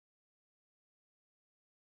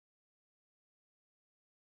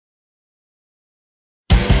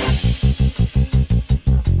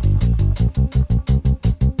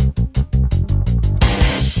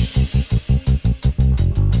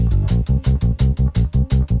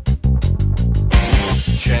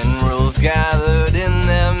gathered in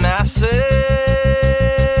their masses,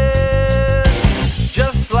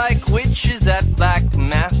 just like witches at black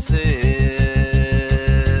masses.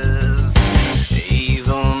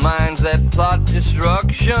 Evil minds that plot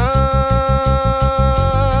destruction,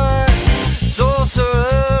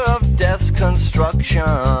 sorcerer of death's construction.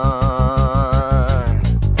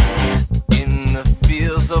 In the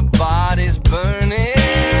fields the bodies burning,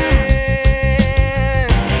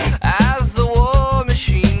 as the war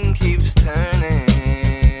machine keeps turning.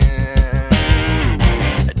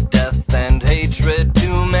 Death and hatred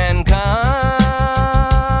to mankind,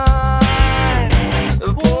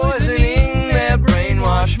 poisoning their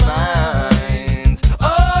brainwashed minds.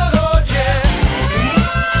 Oh Lord, yeah.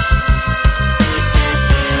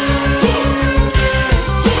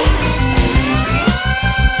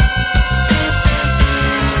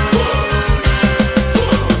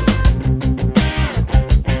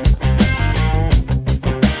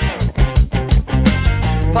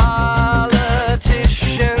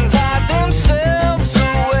 Politicians hide themselves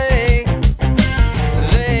away.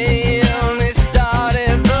 They only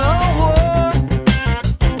started the war.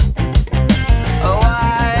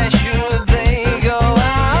 Why should they go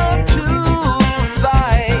out to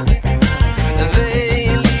fight?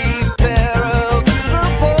 They leave peril to the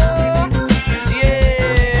poor.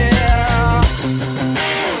 Yeah.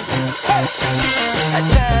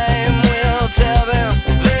 Time will tell them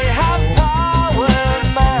they have power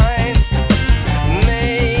and minds,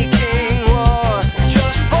 making war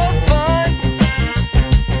just for fun,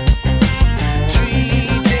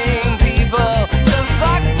 treating people just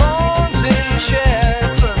like pawns in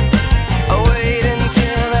chess. Wait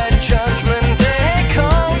until that judgment day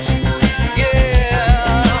comes.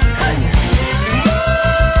 Yeah.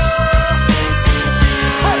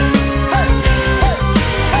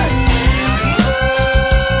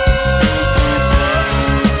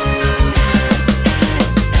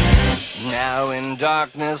 Now in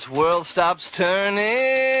darkness, world stops turning,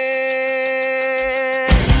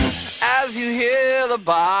 as you hear the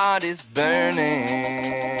bodies burning.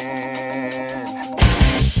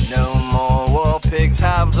 No more war pigs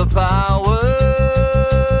have the power.